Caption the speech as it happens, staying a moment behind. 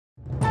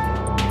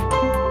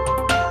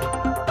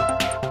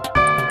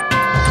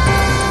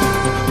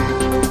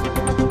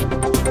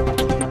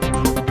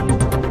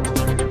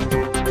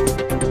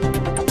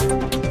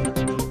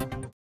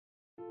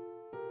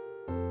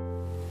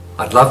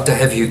I'd love to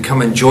have you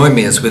come and join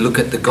me as we look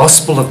at the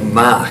Gospel of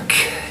Mark.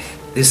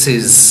 This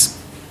is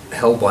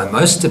held by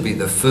most to be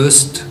the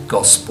first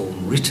Gospel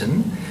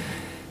written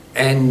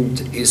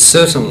and is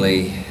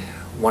certainly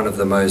one of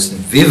the most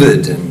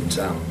vivid and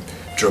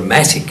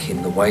dramatic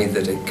in the way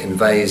that it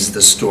conveys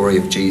the story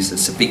of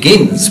Jesus. It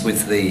begins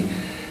with the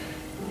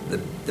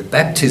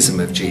baptism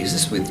of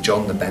Jesus with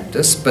John the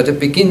Baptist, but it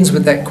begins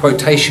with that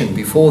quotation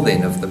before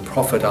then of the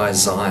prophet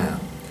Isaiah.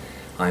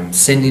 I'm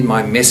sending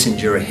my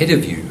messenger ahead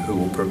of you who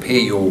will prepare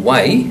your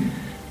way,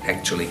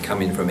 actually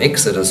coming from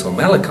Exodus or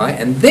Malachi,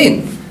 and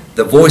then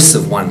the voice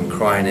of one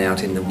crying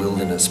out in the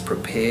wilderness,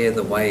 prepare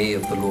the way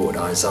of the Lord,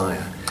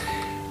 Isaiah.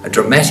 A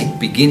dramatic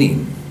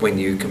beginning when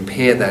you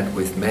compare that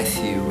with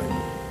Matthew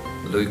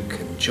and Luke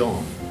and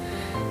John.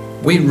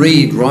 We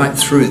read right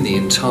through the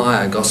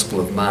entire Gospel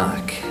of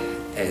Mark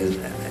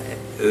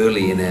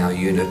early in our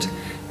unit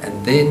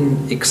and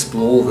then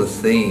explore the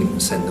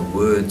themes and the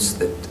words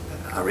that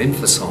are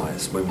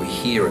emphasised when we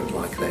hear it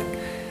like that.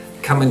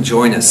 Come and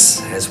join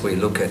us as we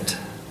look at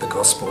the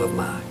Gospel of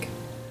Mark.